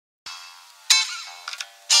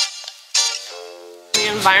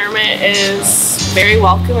environment is very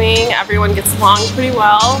welcoming. Everyone gets along pretty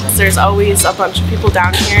well. There's always a bunch of people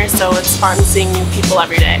down here, so it's fun seeing new people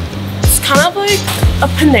every day. It's kind of like a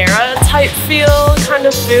Panera type feel kind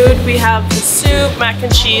of food. We have the soup, mac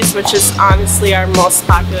and cheese, which is honestly our most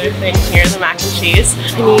popular thing here, the mac and cheese.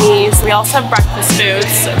 Paninis. We also have breakfast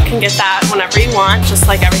foods, so you can get that whenever you want, just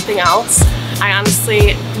like everything else. I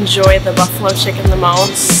honestly enjoy the buffalo chicken the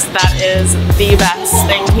most. That is the best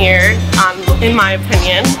thing here, in my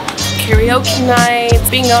opinion. Karaoke nights,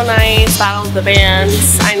 bingo nights, battle of the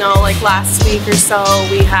bands. I know like last week or so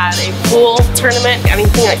we had a pool tournament,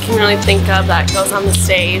 anything I can really think of that goes on the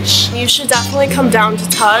stage. You should definitely come down to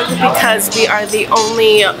Tug because we are the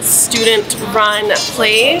only student-run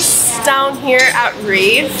place down here at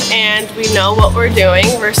Reeve, and we know what we're doing.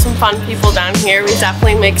 We're some fun people down here. We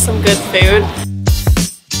definitely make some good food.